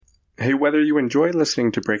Hey, whether you enjoy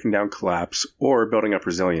listening to Breaking Down Collapse or Building Up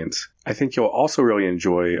Resilience, I think you'll also really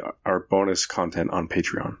enjoy our bonus content on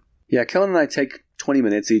Patreon. Yeah, Kellen and I take 20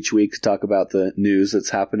 minutes each week to talk about the news that's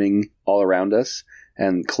happening all around us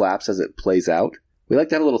and Collapse as it plays out. We like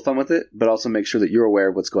to have a little fun with it, but also make sure that you're aware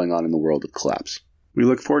of what's going on in the world of Collapse. We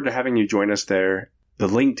look forward to having you join us there. The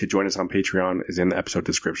link to join us on Patreon is in the episode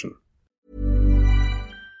description.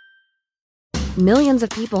 Millions of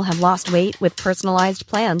people have lost weight with personalized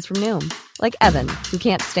plans from Noom. Like Evan, who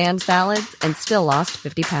can't stand salads and still lost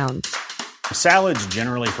 50 pounds. Salads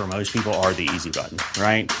generally for most people are the easy button,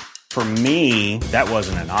 right? For me, that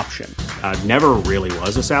wasn't an option. I never really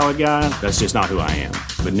was a salad guy. That's just not who I am.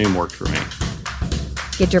 But Noom worked for me.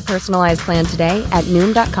 Get your personalized plan today at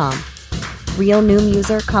Noom.com. Real Noom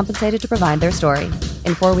user compensated to provide their story.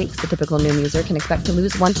 In 4 weeks, the typical Noom user can expect to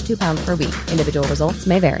lose 1 to 2 pounds per week. Individual results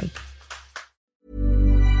may vary.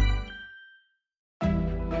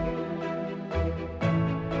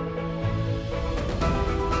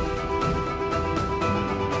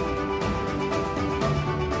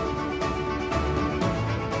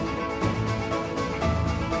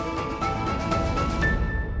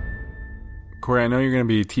 Corey, I know you're going to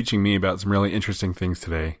be teaching me about some really interesting things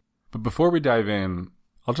today. But before we dive in,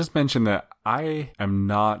 I'll just mention that I am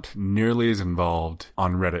not nearly as involved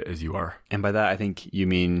on Reddit as you are. And by that, I think you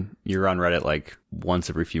mean you're on Reddit like once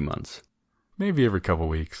every few months. Maybe every couple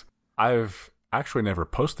weeks. I've actually never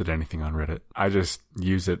posted anything on Reddit. I just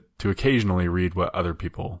use it to occasionally read what other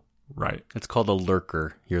people write. It's called a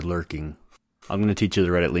lurker. You're lurking. I'm going to teach you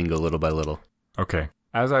the Reddit lingo little by little. Okay.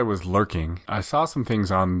 As I was lurking, I saw some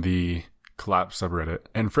things on the Collapse subreddit,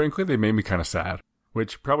 and frankly, they made me kind of sad,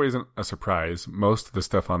 which probably isn't a surprise. Most of the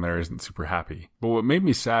stuff on there isn't super happy. But what made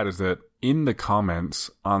me sad is that in the comments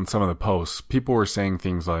on some of the posts, people were saying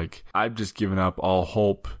things like, I've just given up all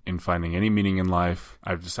hope in finding any meaning in life.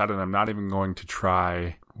 I've decided I'm not even going to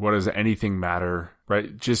try. What does anything matter?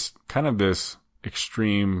 Right? Just kind of this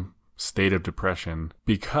extreme state of depression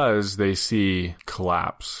because they see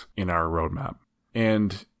collapse in our roadmap.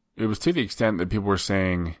 And it was to the extent that people were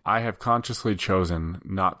saying, I have consciously chosen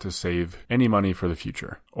not to save any money for the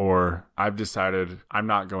future. Or I've decided I'm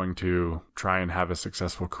not going to try and have a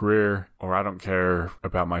successful career. Or I don't care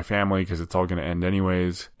about my family because it's all going to end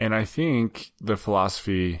anyways. And I think the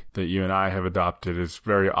philosophy that you and I have adopted is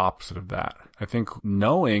very opposite of that. I think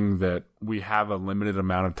knowing that we have a limited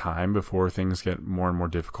amount of time before things get more and more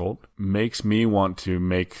difficult makes me want to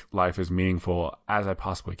make life as meaningful as I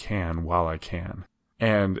possibly can while I can.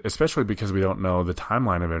 And especially because we don't know the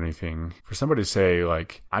timeline of anything, for somebody to say,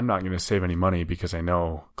 like, I'm not going to save any money because I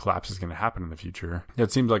know collapse is going to happen in the future,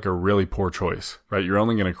 that seems like a really poor choice, right? You're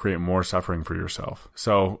only going to create more suffering for yourself.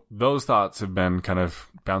 So those thoughts have been kind of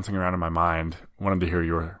bouncing around in my mind. Wanted to hear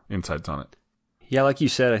your insights on it. Yeah, like you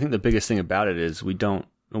said, I think the biggest thing about it is we don't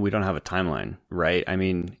have a timeline, right? I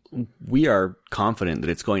mean, we are confident that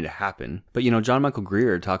it's going to happen. But, John Michael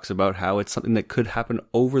Greer talks about how it's something that could happen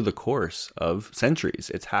over the course of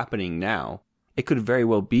centuries. It's happening now. It could very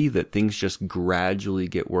well be that things just gradually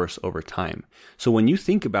get worse over time. So when you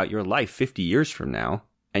think about your life 50 years from now,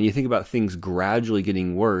 and you think about things gradually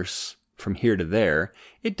getting worse from here to there,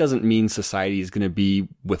 it doesn't mean society is going to be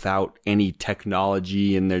without any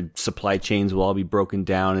technology and their supply chains will all be broken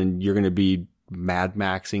down and you're going to be Mad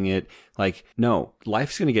Maxing it. Like, no,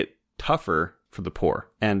 life's going to get tougher for the poor.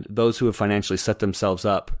 And those who have financially set themselves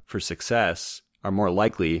up for success are more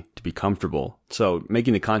likely to be comfortable. So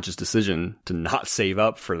making the conscious decision to not save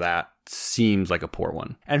up for that seems like a poor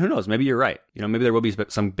one. And who knows, maybe you're right. Maybe there will be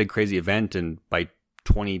some big crazy event and by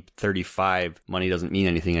 2035, money doesn't mean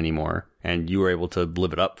anything anymore. And you were able to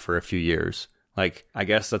live it up for a few years. Like, I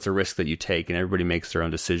guess that's a risk that you take and everybody makes their own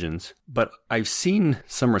decisions. But I've seen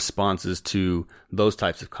some responses to those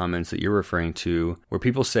types of comments that you're referring to where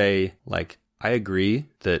people say, like, I agree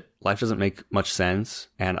that life doesn't make much sense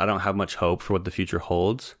and I don't have much hope for what the future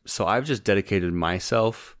holds. So I've just dedicated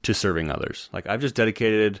myself to serving others. Like, I've just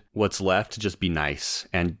dedicated what's left to just be nice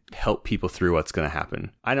and help people through what's going to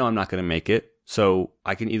happen. I know I'm not going to make it. So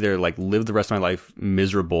I can either live the rest of my life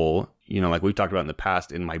miserable, like we've talked about in the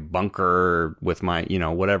past, in my bunker with my,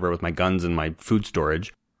 whatever, with my guns and my food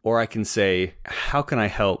storage. Or I can say, how can I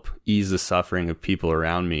help ease the suffering of people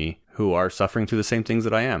around me who are suffering through the same things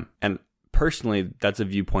that I am? And personally, that's a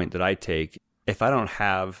viewpoint that I take. If I don't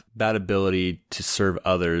have that ability to serve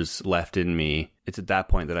others left in me, it's at that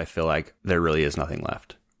point that I feel like there really is nothing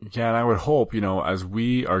left. Yeah, and I would hope, as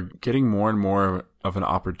we are getting more and more of an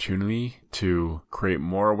opportunity to create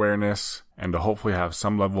more awareness and to hopefully have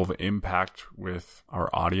some level of impact with our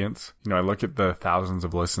audience. I look at the thousands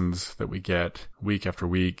of listens that we get week after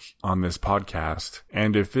week on this podcast.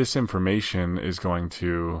 And if this information is going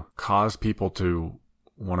to cause people to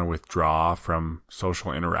want to withdraw from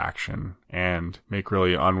social interaction and make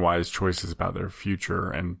really unwise choices about their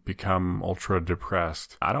future and become ultra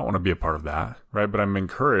depressed, I don't want to be a part of that, right? But I'm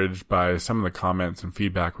encouraged by some of the comments and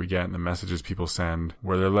feedback we get and the messages people send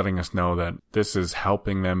where they're letting us know that this is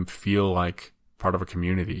helping them feel like part of a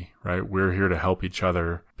community, right? We're here to help each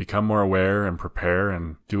other become more aware and prepare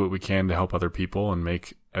and do what we can to help other people and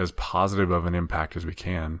make as positive of an impact as we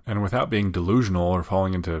can. And without being delusional or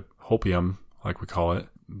falling into hopium, like we call it,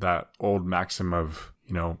 that old maxim of,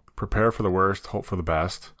 prepare for the worst, hope for the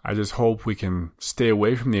best. I just hope we can stay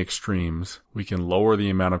away from the extremes. We can lower the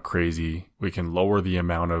amount of crazy. We can lower the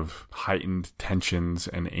amount of heightened tensions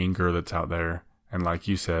and anger that's out there. And like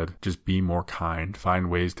you said, just be more kind, find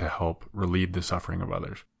ways to help relieve the suffering of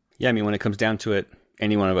others. Yeah, I mean, when it comes down to it,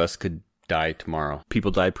 any one of us could die tomorrow.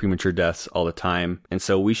 People die premature deaths all the time. And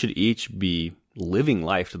so we should each be living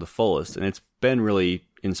life to the fullest. And it's been really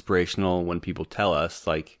inspirational when people tell us,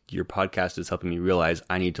 like, your podcast is helping me realize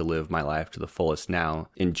I need to live my life to the fullest now.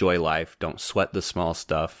 Enjoy life. Don't sweat the small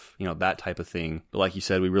stuff, that type of thing. But like you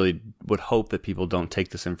said, we really would hope that people don't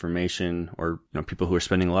take this information, or, people who are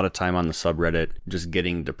spending a lot of time on the subreddit just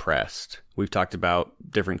getting depressed. We've talked about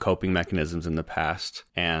different coping mechanisms in the past.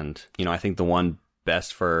 And, I think the one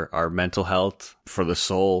best for our mental health, for the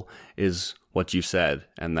soul, is what you said,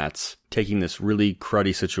 and that's taking this really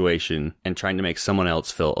cruddy situation and trying to make someone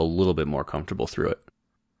else feel a little bit more comfortable through it.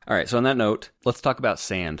 All right, so on that note, let's talk about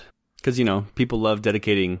sand. Because, people love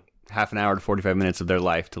dedicating half an hour to 45 minutes of their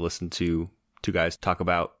life to listen to two guys talk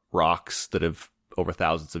about rocks that have, over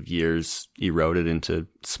thousands of years, eroded into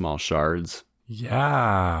small shards.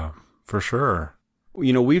 Yeah, for sure.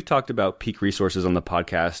 We've talked about peak resources on the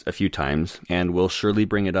podcast a few times, and we'll surely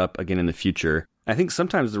bring it up again in the future. I think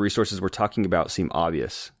sometimes the resources we're talking about seem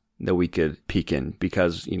obvious that we could peek in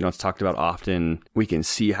because, it's talked about often. We can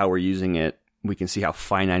see how we're using it. We can see how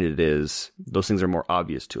finite it is. Those things are more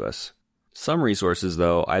obvious to us. Some resources,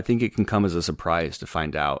 though, I think it can come as a surprise to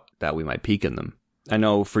find out that we might peek in them. I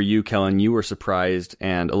know for you, Kellen, you were surprised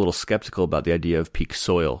and a little skeptical about the idea of peak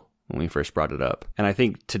soil when we first brought it up. And I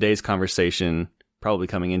think today's conversation, probably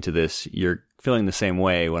coming into this, you're feeling the same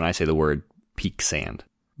way when I say the word peak sand.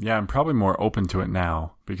 Yeah, I'm probably more open to it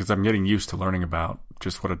now because I'm getting used to learning about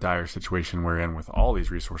just what a dire situation we're in with all these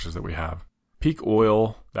resources that we have. Peak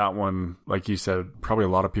oil, that one, like you said, probably a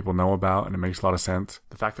lot of people know about and it makes a lot of sense.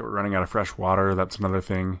 The fact that we're running out of fresh water, that's another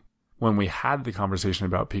thing. When we had the conversation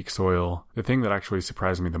about peak soil, the thing that actually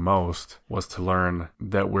surprised me the most was to learn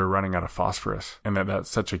that we're running out of phosphorus and that that's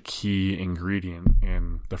such a key ingredient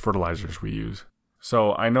in the fertilizers we use.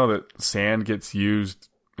 So I know that sand gets used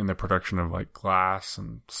in the production of like glass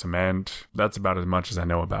and cement. That's about as much as I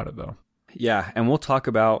know about it though. Yeah, and we'll talk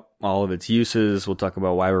about all of its uses. We'll talk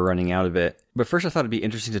about why we're running out of it. But first I thought it'd be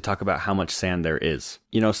interesting to talk about how much sand there is.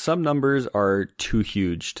 Some numbers are too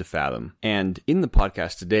huge to fathom. And in the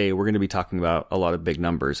podcast today, we're going to be talking about a lot of big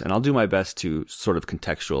numbers, and I'll do my best to sort of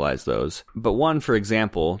contextualize those. But one, for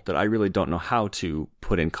example, that I really don't know how to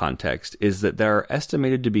put in context is that there are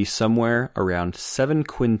estimated to be somewhere around 7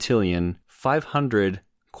 quintillion, 500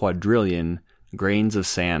 quadrillion grains of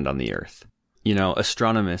sand on the Earth.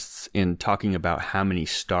 Astronomists, in talking about how many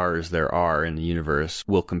stars there are in the universe,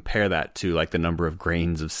 will compare that to like the number of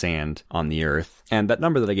grains of sand on the Earth. And that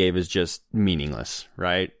number that I gave is just meaningless,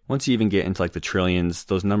 right? Once you even get into like the trillions,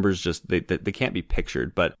 those numbers just, they can't be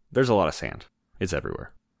pictured, but there's a lot of sand. It's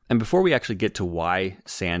everywhere. And before we actually get to why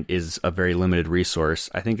sand is a very limited resource,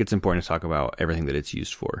 I think it's important to talk about everything that it's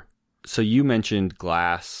used for. So you mentioned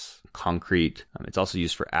glass, concrete. It's also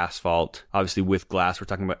used for asphalt. Obviously, with glass, we're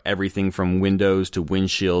talking about everything from windows to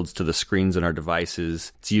windshields to the screens in our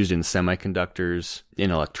devices. It's used in semiconductors,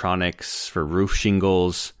 in electronics, for roof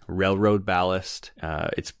shingles, railroad ballast.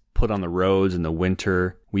 It's put on the roads in the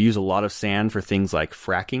winter. We use a lot of sand for things like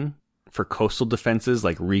fracking, for coastal defenses,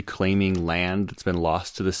 like reclaiming land that's been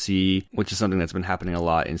lost to the sea, which is something that's been happening a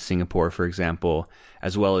lot in Singapore, for example,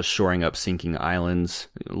 as well as shoring up sinking islands.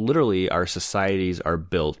 Literally, our societies are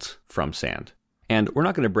built from sand. And we're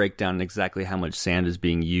not going to break down exactly how much sand is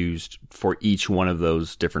being used for each one of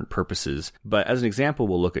those different purposes, but as an example,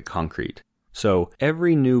 we'll look at concrete. So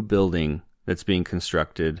every new building that's being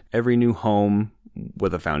constructed, every new home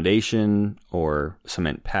with a foundation or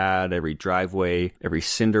cement pad, every driveway, every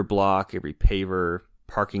cinder block, every paver,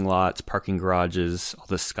 parking lots, parking garages, all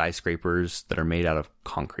the skyscrapers that are made out of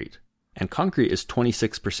concrete. And concrete is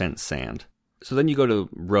 26% sand. So then you go to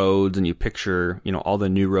roads and you picture, all the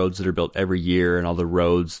new roads that are built every year and all the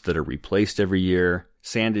roads that are replaced every year.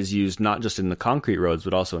 Sand is used not just in the concrete roads,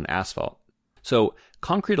 but also in asphalt. So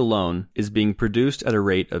concrete alone is being produced at a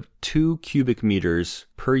rate of 2 cubic meters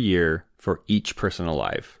per year for each person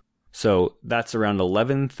alive. So that's around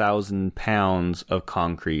 11,000 pounds of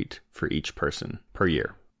concrete for each person per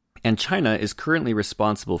year. And China is currently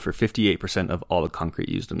responsible for 58% of all the concrete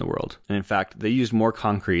used in the world. And in fact, they used more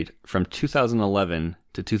concrete from 2011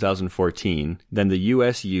 to 2014 than the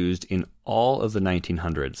US used in all of the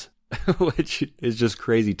 1900s, which is just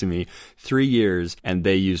crazy to me. 3 years, and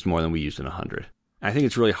they used more than we used in 100. I think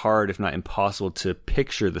it's really hard, if not impossible, to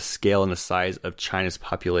picture the scale and the size of China's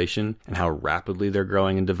population and how rapidly they're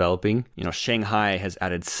growing and developing. Shanghai has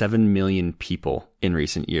added 7 million people in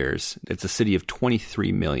recent years. It's a city of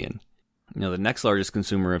 23 million. The next largest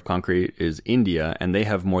consumer of concrete is India, and they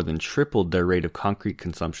have more than tripled their rate of concrete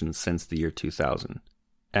consumption since the year 2000.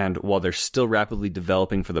 And while they're still rapidly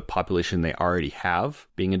developing for the population they already have,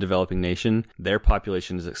 being a developing nation, their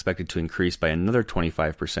population is expected to increase by another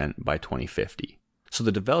 25% by 2050. So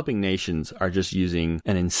the developing nations are just using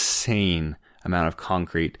an insane amount of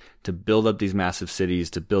concrete to build up these massive cities,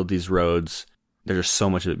 to build these roads. There's just so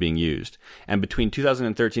much of it being used. And between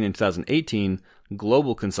 2013 and 2018,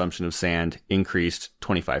 global consumption of sand increased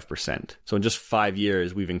 25%. So in just 5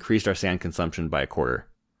 years, we've increased our sand consumption by a quarter.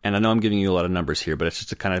 And I know I'm giving you a lot of numbers here, but it's just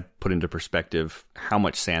to kind of put into perspective how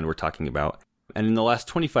much sand we're talking about. And in the last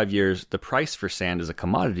 25 years, the price for sand as a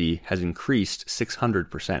commodity has increased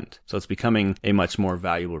 600%. So it's becoming a much more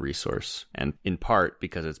valuable resource, and in part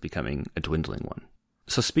because it's becoming a dwindling one.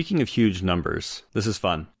 So speaking of huge numbers, this is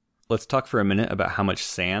fun. Let's talk for a minute about how much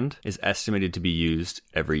sand is estimated to be used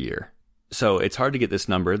every year. So it's hard to get this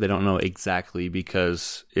number. They don't know exactly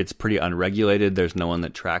because it's pretty unregulated. There's no one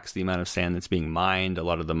that tracks the amount of sand that's being mined. A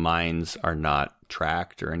lot of the mines are not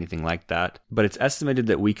tracked or anything like that. But it's estimated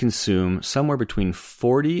that we consume somewhere between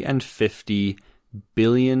 40 and 50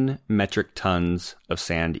 billion metric tons of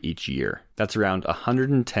sand each year. That's around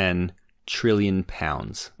 110 trillion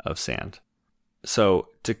pounds of sand. So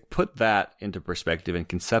to put that into perspective and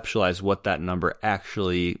conceptualize what that number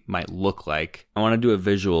actually might look like, I want to do a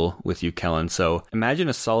visual with you, Kellen. So imagine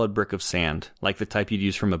a solid brick of sand, like the type you'd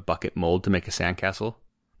use from a bucket mold to make a sandcastle.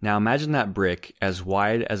 Now imagine that brick as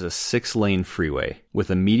wide as a 6-lane freeway, with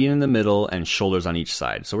a median in the middle and shoulders on each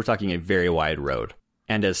side. So we're talking a very wide road.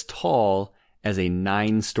 And as tall as a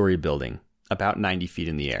 9-story building, about 90 feet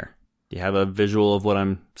in the air. Do you have a visual of what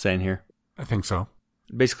I'm saying here? I think so.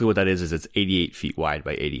 Basically what that is it's 88 feet wide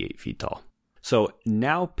by 88 feet tall. So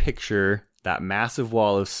now picture that massive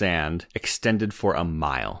wall of sand extended for a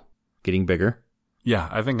mile. Getting bigger? Yeah,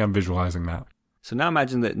 I think I'm visualizing that. So now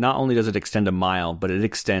imagine that not only does it extend a mile, but it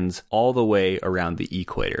extends all the way around the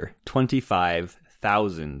equator.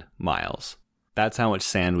 25,000 miles. That's how much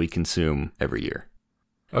sand we consume every year.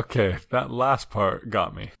 Okay, that last part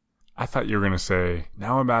got me. I thought you were going to say,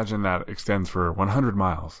 now imagine that extends for 100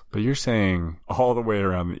 miles. But you're saying all the way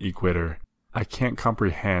around the equator. I can't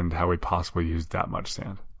comprehend how we possibly use that much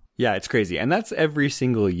sand. Yeah, it's crazy. And that's every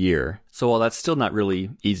single year. So while that's still not really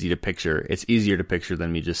easy to picture, it's easier to picture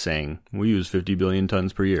than me just saying, we use 50 billion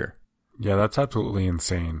tons per year. Yeah, that's absolutely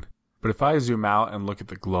insane. But if I zoom out and look at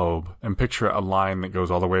the globe and picture a line that goes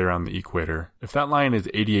all the way around the equator, if that line is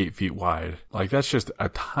 88 feet wide, that's just a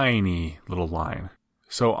tiny little line.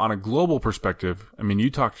 So on a global perspective,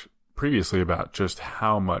 you talked previously about just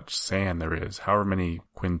how much sand there is, however many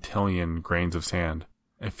quintillion grains of sand.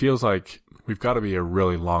 It feels like we've got to be a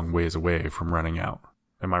really long ways away from running out.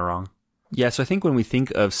 Am I wrong? Yeah, so I think when we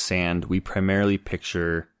think of sand, we primarily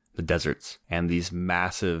picture the deserts and these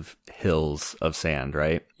massive hills of sand,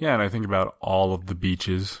 right? Yeah, and I think about all of the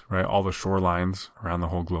beaches, right? All the shorelines around the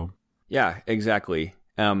whole globe. Yeah, exactly.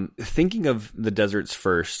 Thinking of the deserts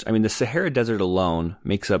first, the Sahara Desert alone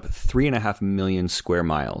makes up 3.5 million square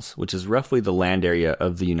miles, which is roughly the land area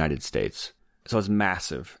of the United States. So it's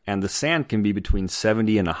massive. And the sand can be between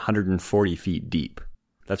 70 and 140 feet deep.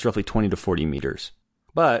 That's roughly 20 to 40 meters.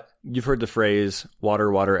 But you've heard the phrase,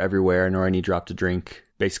 water, water everywhere, nor any drop to drink.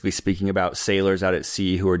 Basically speaking about sailors out at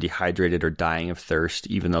sea who are dehydrated or dying of thirst,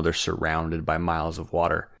 even though they're surrounded by miles of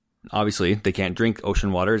water. Obviously, they can't drink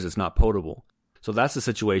ocean water as it's not potable. So that's the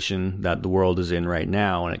situation that the world is in right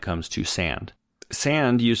now when it comes to sand.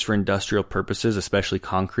 Sand used for industrial purposes, especially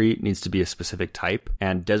concrete, needs to be a specific type,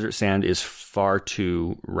 and desert sand is far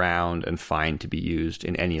too round and fine to be used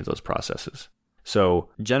in any of those processes. So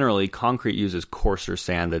generally, concrete uses coarser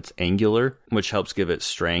sand that's angular, which helps give it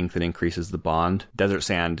strength and increases the bond. Desert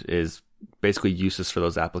sand is basically useless for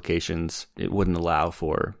those applications. It wouldn't allow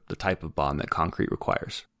for the type of bond that concrete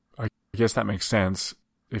requires. I guess that makes sense.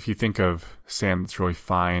 If you think of sand that's really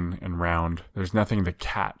fine and round, there's nothing to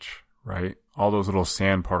catch, right? All those little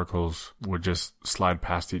sand particles would just slide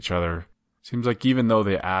past each other. Seems like even though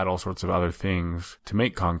they add all sorts of other things to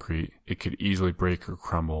make concrete, it could easily break or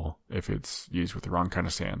crumble if it's used with the wrong kind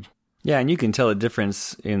of sand. Yeah, and you can tell a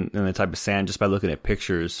difference in the type of sand just by looking at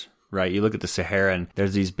pictures, right? You look at the Sahara and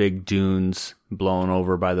there's these big dunes blown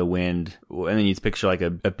over by the wind. And then you picture like a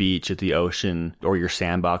beach at the ocean or your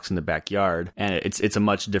sandbox in the backyard. And it's a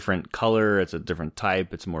much different color. It's a different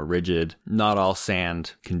type. It's more rigid. Not all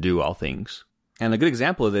sand can do all things. And a good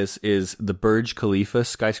example of this is the Burj Khalifa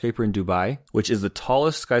skyscraper in Dubai, which is the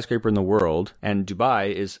tallest skyscraper in the world. And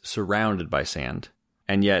Dubai is surrounded by sand.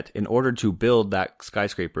 And yet, in order to build that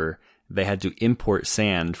skyscraper, they had to import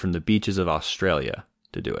sand from the beaches of Australia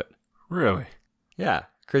to do it. Really? Yeah.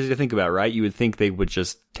 Crazy to think about, right? You would think they would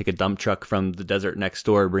just take a dump truck from the desert next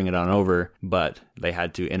door, bring it on over, but they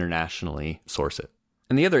had to internationally source it.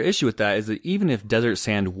 And the other issue with that is that even if desert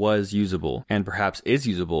sand was usable, and perhaps is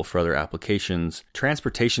usable for other applications,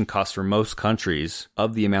 transportation costs for most countries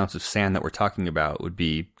of the amounts of sand that we're talking about would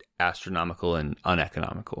be astronomical and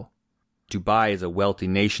uneconomical. Dubai is a wealthy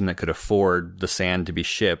nation that could afford the sand to be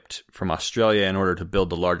shipped from Australia in order to build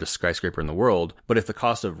the largest skyscraper in the world. But if the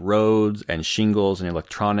cost of roads and shingles and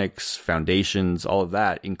electronics, foundations, all of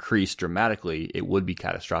that increased dramatically, it would be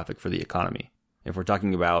catastrophic for the economy. If we're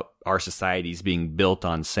talking about our societies being built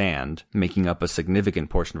on sand, making up a significant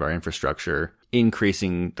portion of our infrastructure,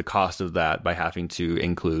 increasing the cost of that by having to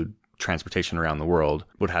include transportation around the world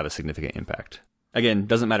would have a significant impact. Again,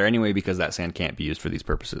 doesn't matter anyway because that sand can't be used for these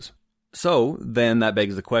purposes. So then that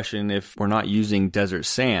begs the question, if we're not using desert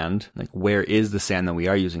sand, like where is the sand that we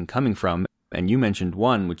are using coming from? And you mentioned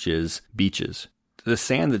one, which is beaches. The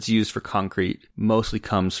sand that's used for concrete mostly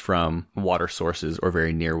comes from water sources or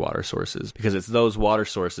very near water sources, because it's those water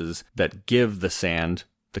sources that give the sand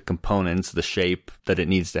the components, the shape that it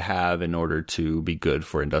needs to have in order to be good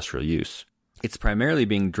for industrial use. It's primarily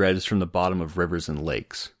being dredged from the bottom of rivers and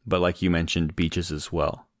lakes, but like you mentioned, beaches as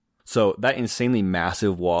well. So that insanely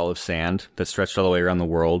massive wall of sand that stretched all the way around the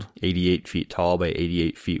world, 88 feet tall by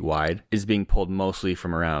 88 feet wide, is being pulled mostly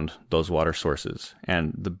from around those water sources.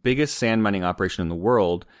 And the biggest sand mining operation in the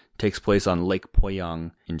world takes place on Lake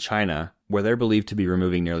Poyang in China, where they're believed to be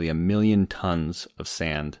removing nearly 1 million tons of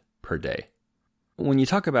sand per day. When you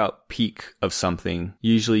talk about peak of something,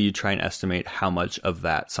 usually you try and estimate how much of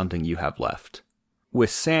that something you have left.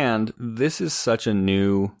 With sand, this is such a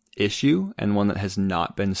new issue and one that has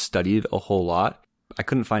not been studied a whole lot. I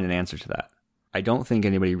couldn't find an answer to that. I don't think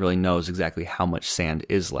anybody really knows exactly how much sand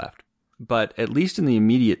is left. But at least in the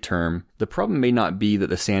immediate term, the problem may not be that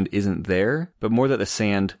the sand isn't there, but more that the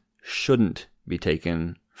sand shouldn't be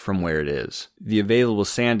taken from where it is. The available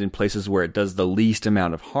sand in places where it does the least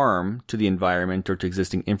amount of harm to the environment or to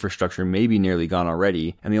existing infrastructure may be nearly gone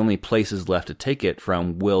already, and the only places left to take it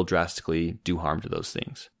from will drastically do harm to those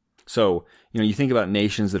things. So, you think about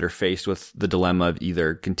nations that are faced with the dilemma of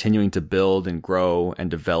either continuing to build and grow and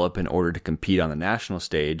develop in order to compete on the national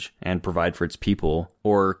stage and provide for its people,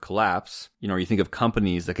 or collapse. You think of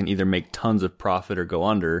companies that can either make tons of profit or go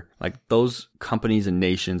under. Like, those companies and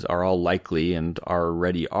nations are all likely and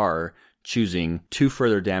already are choosing to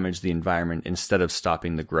further damage the environment instead of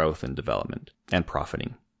stopping the growth and development and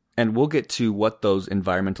profiting. And we'll get to what those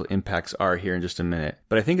environmental impacts are here in just a minute.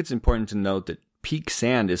 But I think it's important to note that peak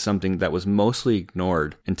sand is something that was mostly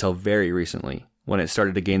ignored until very recently, when it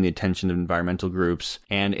started to gain the attention of environmental groups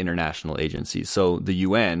and international agencies. So the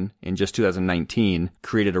UN, in just 2019,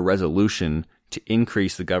 created a resolution to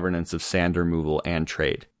increase the governance of sand removal and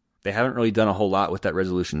trade. They haven't really done a whole lot with that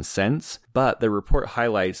resolution since, but the report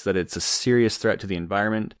highlights that it's a serious threat to the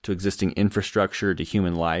environment, to existing infrastructure, to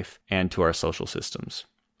human life, and to our social systems.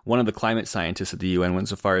 One of the climate scientists at the UN went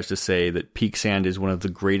so far as to say that peak sand is one of the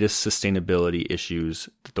greatest sustainability issues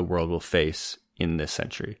that the world will face in this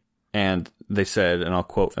century. And they said, and I'll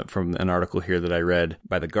quote from an article here that I read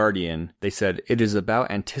by The Guardian, they said, "It is about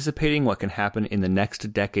anticipating what can happen in the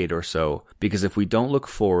next decade or so, because if we don't look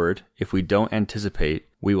forward, if we don't anticipate,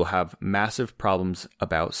 we will have massive problems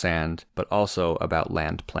about sand, but also about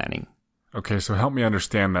land planning." Okay, so help me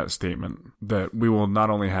understand that statement, that we will not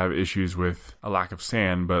only have issues with a lack of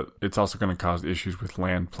sand, but it's also going to cause issues with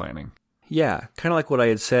land planning. Yeah, kind of like what I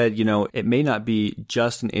had said, it may not be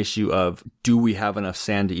just an issue of do we have enough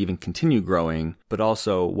sand to even continue growing, but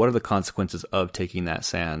also what are the consequences of taking that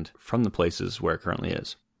sand from the places where it currently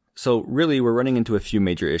is. So really, we're running into a few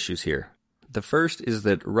major issues here. The first is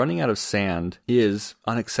that running out of sand is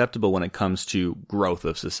unacceptable when it comes to growth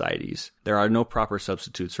of societies. There are no proper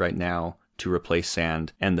substitutes right now to replace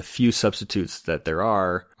sand, and the few substitutes that there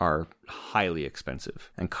are highly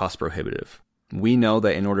expensive and cost prohibitive. We know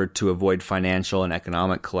that in order to avoid financial and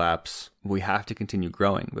economic collapse, we have to continue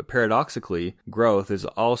growing. But paradoxically, growth is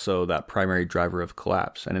also that primary driver of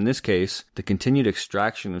collapse. And in this case, the continued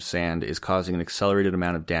extraction of sand is causing an accelerated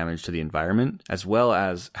amount of damage to the environment, as well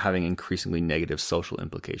as having increasingly negative social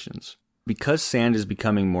implications. Because sand is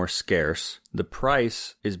becoming more scarce, the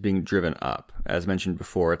price is being driven up. As mentioned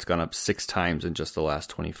before, it's gone up 6 times in just the last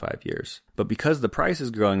 25 years. But because the price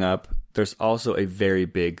is growing up, there's also a very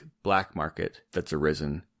big black market that's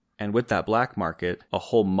arisen. And with that black market, a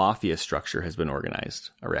whole mafia structure has been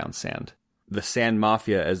organized around sand. The sand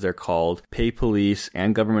mafia, as they're called, pay police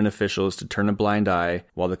and government officials to turn a blind eye,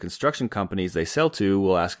 while the construction companies they sell to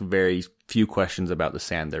will ask very few questions about the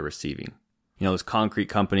sand they're receiving. You know, those concrete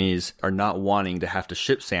companies are not wanting to have to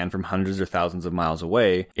ship sand from hundreds or thousands of miles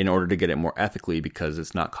away in order to get it more ethically because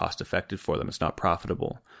it's not cost effective for them. It's not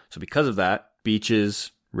profitable. So because of that,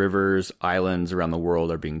 beaches, rivers, islands around the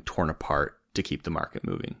world are being torn apart to keep the market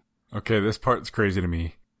moving. Okay, this part's crazy to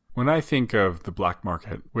me. When I think of the black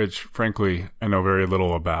market, which frankly I know very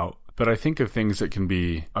little about, but I think of things that can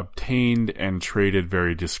be obtained and traded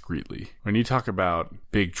very discreetly. When you talk about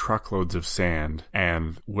big truckloads of sand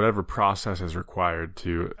and whatever process is required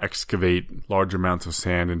to excavate large amounts of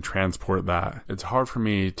sand and transport that, it's hard for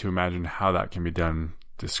me to imagine how that can be done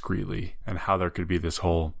discreetly and how there could be this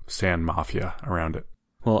whole sand mafia around it.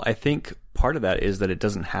 Well, I think part of that is that it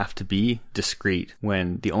doesn't have to be discreet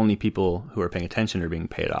when the only people who are paying attention are being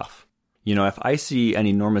paid off. You know, if I see an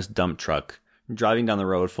enormous dump truck driving down the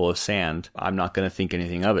road full of sand, I'm not going to think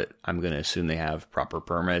anything of it. I'm going to assume they have proper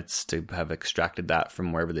permits to have extracted that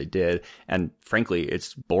from wherever they did. And frankly,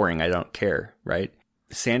 it's boring. I don't care, right?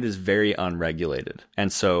 Sand is very unregulated.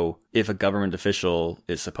 And so if a government official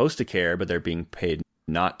is supposed to care, but they're being paid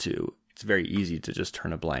not to, it's very easy to just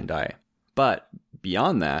turn a blind eye. But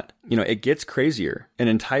beyond that, you know, it gets crazier. An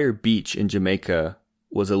entire beach in Jamaica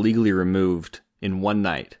was illegally removed in one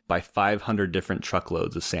night by 500 different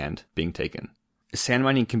truckloads of sand being taken. Sand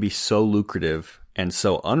mining can be so lucrative and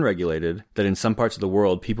so unregulated that in some parts of the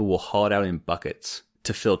world, people will haul it out in buckets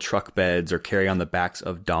to fill truck beds or carry on the backs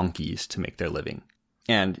of donkeys to make their living.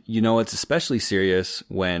 And, you know, it's especially serious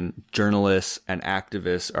when journalists and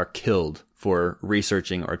activists are killed for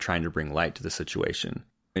researching or trying to bring light to the situation.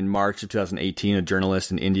 In March of 2018, a journalist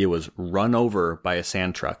in India was run over by a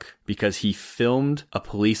sand truck because he filmed a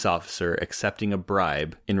police officer accepting a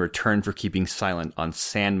bribe in return for keeping silent on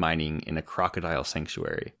sand mining in a crocodile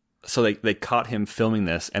sanctuary. So they caught him filming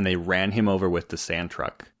this and they ran him over with the sand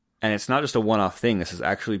truck. And it's not just a one-off thing. This is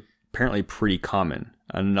actually apparently pretty common.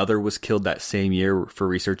 Another was killed that same year for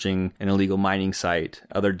researching an illegal mining site.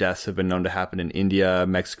 Other deaths have been known to happen in India,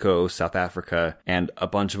 Mexico, South Africa, and a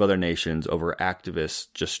bunch of other nations over activists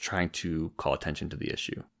just trying to call attention to the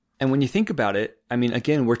issue. And when you think about it, I mean,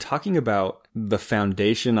 again, we're talking about the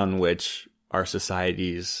foundation on which our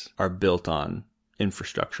societies are built on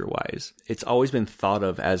infrastructure-wise. It's always been thought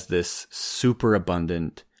of as this super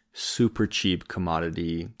abundant, super cheap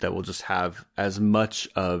commodity that we'll just have as much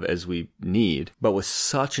of as we need. But with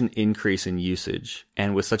such an increase in usage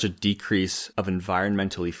and with such a decrease of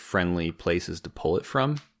environmentally friendly places to pull it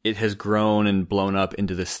from, it has grown and blown up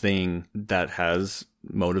into this thing that has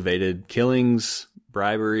motivated killings,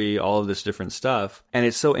 bribery, all of this different stuff. And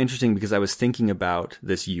it's so interesting because I was thinking about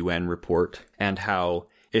this UN report and how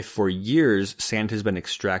if for years sand has been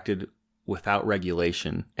extracted without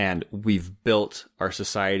regulation and we've built our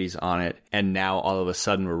societies on it, and now all of a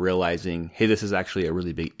sudden we're realizing, hey, this is actually a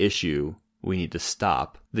really big issue, we need to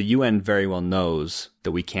stop. The UN very well knows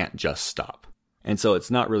that we can't just stop. And so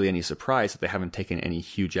it's not really any surprise that they haven't taken any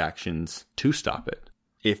huge actions to stop it.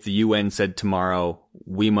 If the UN said tomorrow,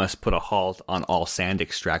 we must put a halt on all sand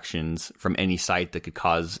extractions from any site that could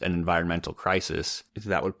cause an environmental crisis,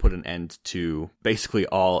 that would put an end to basically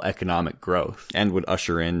all economic growth and would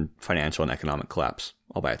usher in financial and economic collapse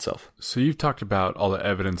all by itself. So you've talked about all the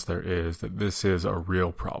evidence there is that this is a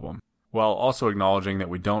real problem, while also acknowledging that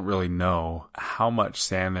we don't really know how much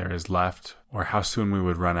sand there is left or how soon we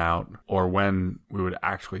would run out or when we would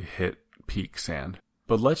actually hit peak sand.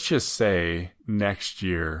 But let's just say next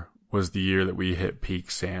year was the year that we hit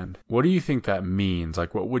peak sand. What do you think that means?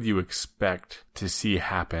 Like, what would you expect to see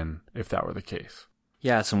happen if that were the case?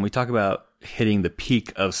 Yeah, so when we talk about hitting the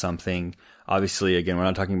peak of something. Obviously, again, we're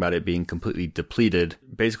not talking about it being completely depleted.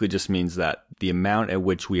 Basically just means that the amount at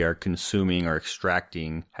which we are consuming or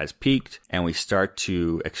extracting has peaked, and we start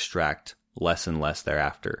to extract less and less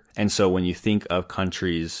thereafter. And so when you think of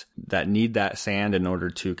countries that need that sand in order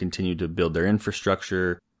to continue to build their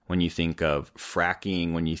infrastructure, when you think of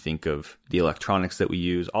fracking, when you think of the electronics that we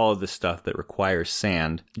use, all of this stuff that requires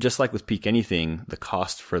sand, just like with peak anything, the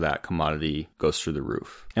cost for that commodity goes through the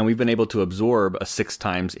roof. And we've been able to absorb a 6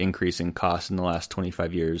 times increase in cost in the last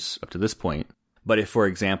 25 years up to this point. But if, for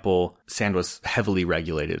example, sand was heavily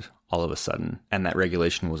regulated all of a sudden, and that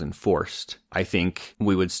regulation was enforced, I think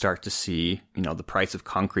we would start to see, the price of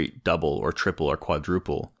concrete double or triple or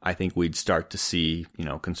quadruple. I think we'd start to see,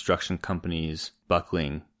 construction companies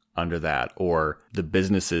buckling under that, or the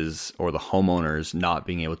businesses or the homeowners not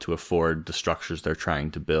being able to afford the structures they're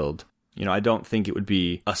trying to build. I don't think it would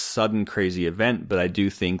be a sudden crazy event, but I do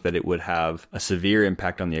think that it would have a severe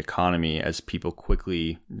impact on the economy as people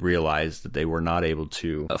quickly realize that they were not able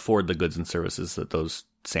to afford the goods and services that those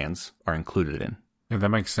sands are included in. Yeah, that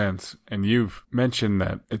makes sense. And you've mentioned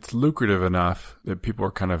that it's lucrative enough that people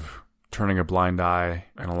are kind of turning a blind eye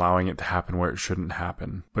and allowing it to happen where it shouldn't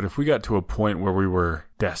happen. But if we got to a point where we were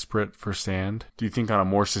desperate for sand, do you think on a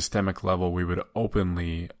more systemic level we would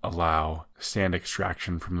openly allow sand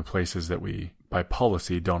extraction from the places that we, by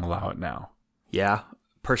policy, don't allow it now? Yeah.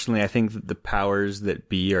 Personally, I think that the powers that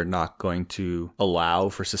be are not going to allow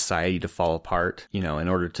for society to fall apart, in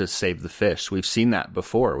order to save the fish. We've seen that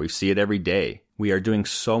before. We see it every day. We are doing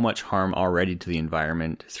so much harm already to the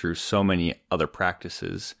environment through so many other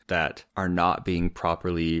practices that are not being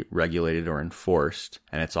properly regulated or enforced,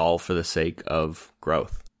 and it's all for the sake of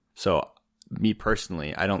growth. So, me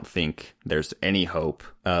personally, I don't think there's any hope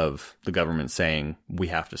of the government saying we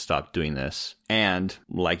have to stop doing this. And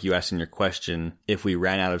like you asked in your question, if we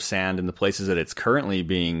ran out of sand in the places that it's currently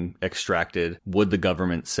being extracted, would the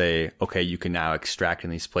government say, okay, you can now extract in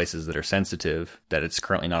these places that are sensitive, that it's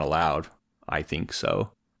currently not allowed? I think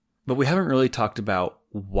so. But we haven't really talked about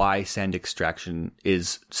why sand extraction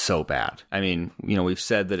is so bad. I mean, we've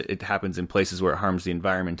said that it happens in places where it harms the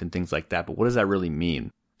environment and things like that, but what does that really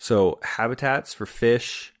mean? So habitats for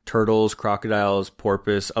fish, turtles, crocodiles,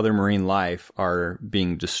 porpoise, other marine life are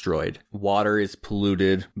being destroyed. Water is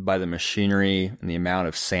polluted by the machinery and the amount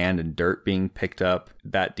of sand and dirt being picked up.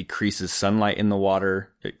 That decreases sunlight in the water.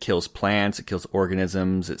 It kills plants, it kills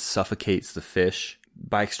organisms, it suffocates the fish.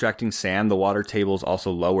 By extracting sand, the water table is also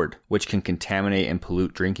lowered, which can contaminate and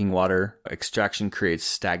pollute drinking water. Extraction creates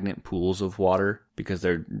stagnant pools of water because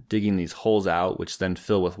they're digging these holes out, which then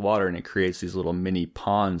fill with water, and it creates these little mini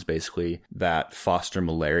ponds, basically, that foster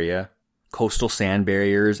malaria. Coastal sand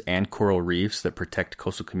barriers and coral reefs that protect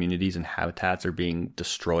coastal communities and habitats are being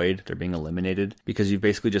destroyed. They're being eliminated because you've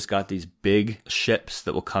basically just got these big ships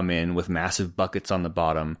that will come in with massive buckets on the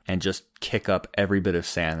bottom and just kick up every bit of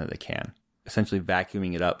sand that they can, essentially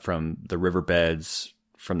vacuuming it up from the riverbeds,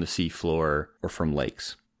 from the seafloor, or from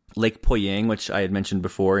lakes. Lake Poyang, which I had mentioned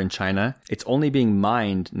before in China, it's only being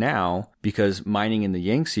mined now because mining in the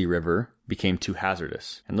Yangtze River became too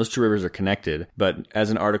hazardous. And those two rivers are connected. But as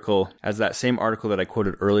that same article that I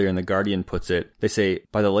quoted earlier in The Guardian puts it, they say,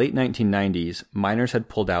 by the late 1990s, miners had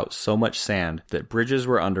pulled out so much sand that bridges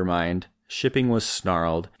were undermined, shipping was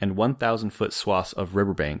snarled, and 1,000-foot swaths of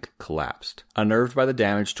riverbank collapsed. Unnerved by the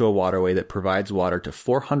damage to a waterway that provides water to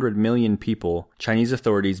 400 million people, Chinese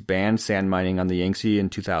authorities banned sand mining on the Yangtze in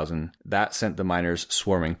 2000. That sent the miners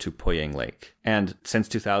swarming to Poyang Lake. And since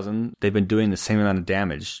 2000, they've been doing the same amount of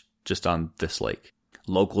damage just on this lake.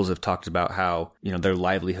 Locals have talked about how, their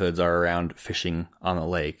livelihoods are around fishing on the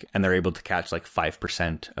lake, and they're able to catch like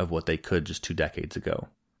 5% of what they could just 2 decades ago.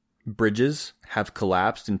 Bridges have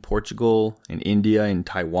collapsed in Portugal, in India, in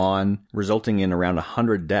Taiwan, resulting in around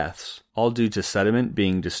 100 deaths, all due to sediment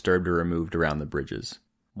being disturbed or removed around the bridges.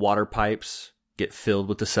 Water pipes get filled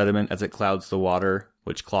with the sediment as it clouds the water,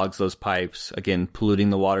 which clogs those pipes, again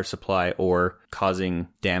polluting the water supply or causing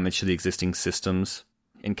damage to the existing systems.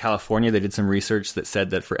 In California, they did some research that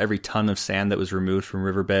said that for every ton of sand that was removed from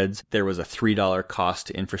riverbeds, there was a $3 cost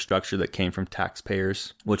to infrastructure that came from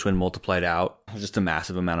taxpayers, which when multiplied out, was just a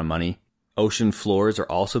massive amount of money. Ocean floors are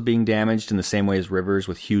also being damaged in the same way as rivers,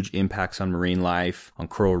 with huge impacts on marine life, on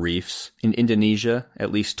coral reefs. In Indonesia,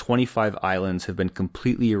 at least 25 islands have been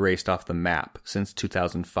completely erased off the map since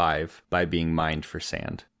 2005 by being mined for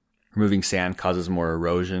sand. Removing sand causes more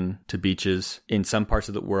erosion to beaches. In some parts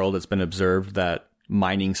of the world, it's been observed that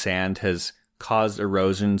mining sand has caused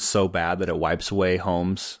erosion so bad that it wipes away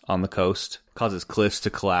homes on the coast, causes cliffs to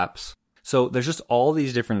collapse. So there's just all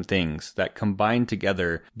these different things that combined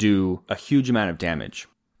together do a huge amount of damage.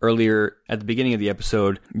 Earlier, at the beginning of the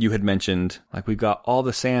episode, you had mentioned, like, we've got all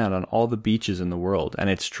the sand on all the beaches in the world, and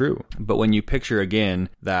it's true. But when you picture again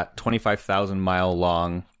that 25,000 mile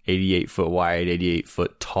long, 88 foot wide, 88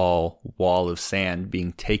 foot tall wall of sand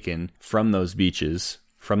being taken from those beaches,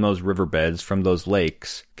 from those riverbeds, from those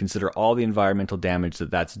lakes, consider all the environmental damage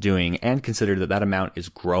that that's doing, and consider that that amount is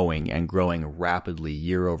growing and growing rapidly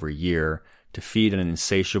year over year to feed an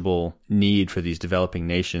insatiable need for these developing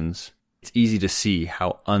nations. It's easy to see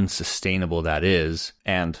how unsustainable that is.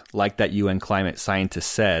 And like that UN climate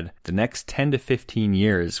scientist said, the next 10 to 15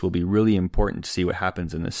 years will be really important to see what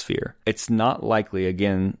happens in this sphere. It's not likely,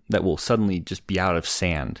 again, that we'll suddenly just be out of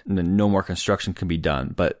sand and then no more construction can be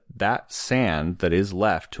done. But that sand that is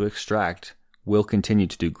left to extract will continue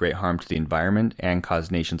to do great harm to the environment and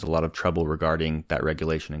cause nations a lot of trouble regarding that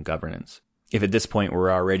regulation and governance. If at this point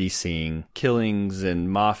we're already seeing killings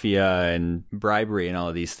and mafia and bribery and all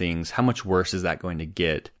of these things, how much worse is that going to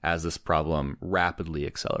get as this problem rapidly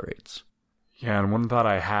accelerates? Yeah, and one thought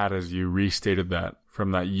I had as you restated that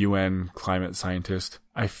from that UN climate scientist,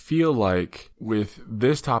 I feel like with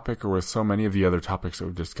this topic or with so many of the other topics that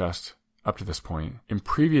we've discussed up to this point, in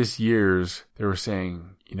previous years, they were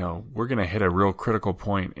saying, we're going to hit a real critical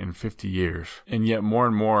point in 50 years. And yet more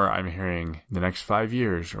and more I'm hearing the next 5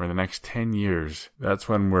 years or the next 10 years, that's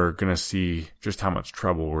when we're going to see just how much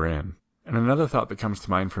trouble we're in. And another thought that comes to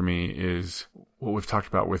mind for me is what we've talked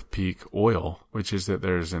about with peak oil, which is that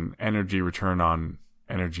there's an energy return on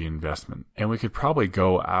energy investment. And we could probably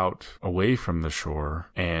go out away from the shore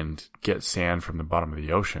and get sand from the bottom of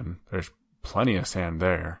the ocean. There's plenty of sand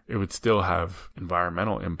there. It would still have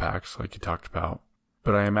environmental impacts like you talked about.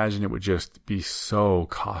 But I imagine it would just be so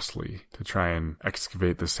costly to try and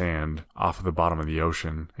excavate the sand off of the bottom of the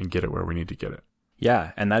ocean and get it where we need to get it.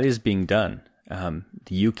 Yeah, and that is being done.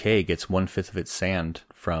 The UK gets 1/5 of its sand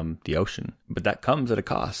from the ocean, but that comes at a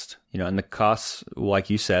cost. And the costs, like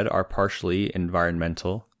you said, are partially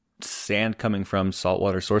environmental. Sand coming from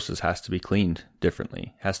saltwater sources has to be cleaned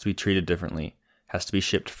differently, has to be treated differently, has to be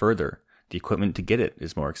shipped further. The equipment to get it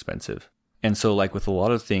is more expensive. And so, like with a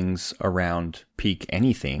lot of things around peak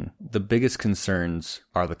anything, the biggest concerns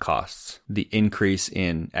are the costs. The increase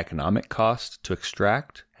in economic cost to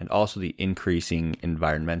extract, and also the increasing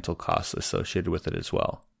environmental costs associated with it as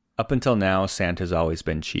well. Up until now, sand has always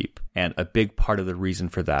been cheap. And a big part of the reason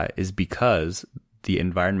for that is because the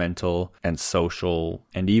environmental and social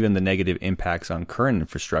and even the negative impacts on current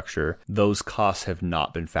infrastructure, those costs have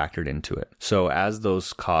not been factored into it. So as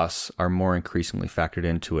those costs are more increasingly factored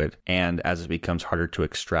into it, and as it becomes harder to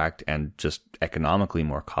extract and just economically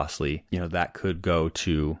more costly, that could go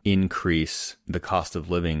to increase the cost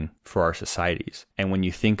of living for our societies. And when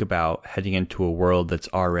you think about heading into a world that's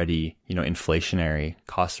already, inflationary,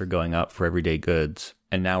 costs are going up for everyday goods,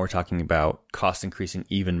 and now we're talking about costs increasing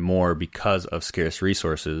even more because of scarce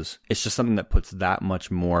resources. It's just something that puts that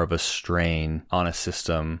much more of a strain on a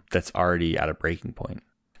system that's already at a breaking point.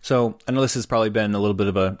 So I know this has probably been a little bit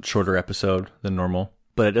of a shorter episode than normal,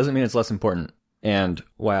 but it doesn't mean it's less important. And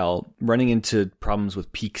while running into problems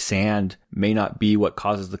with peak sand may not be what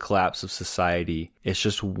causes the collapse of society, it's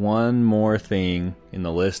just one more thing in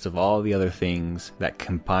the list of all the other things that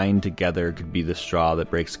combined together could be the straw that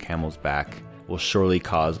breaks the camel's back. Will surely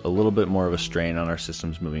cause a little bit more of a strain on our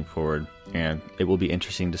systems moving forward. And it will be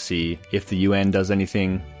interesting to see if the UN does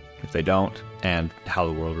anything, if they don't, and how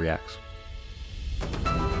the world reacts.